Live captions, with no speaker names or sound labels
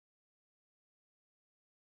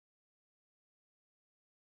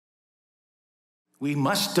We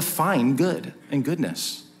must define good and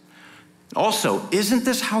goodness. Also, isn't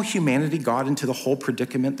this how humanity got into the whole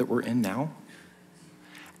predicament that we're in now?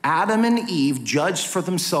 Adam and Eve judged for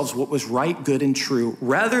themselves what was right, good, and true,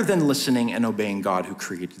 rather than listening and obeying God who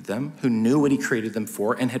created them, who knew what he created them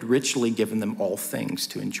for, and had richly given them all things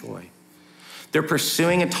to enjoy. They're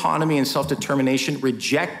pursuing autonomy and self-determination.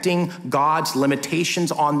 Rejecting God's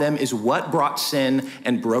limitations on them is what brought sin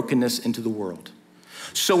and brokenness into the world.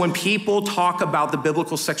 So when people talk about the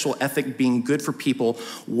biblical sexual ethic being good for people,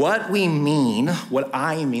 what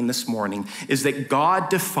I mean this morning, is that God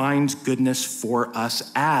defines goodness for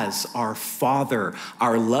us as our Father,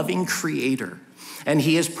 our loving Creator. And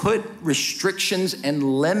he has put restrictions and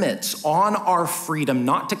limits on our freedom,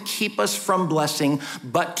 not to keep us from blessing,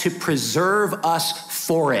 but to preserve us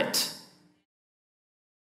for it.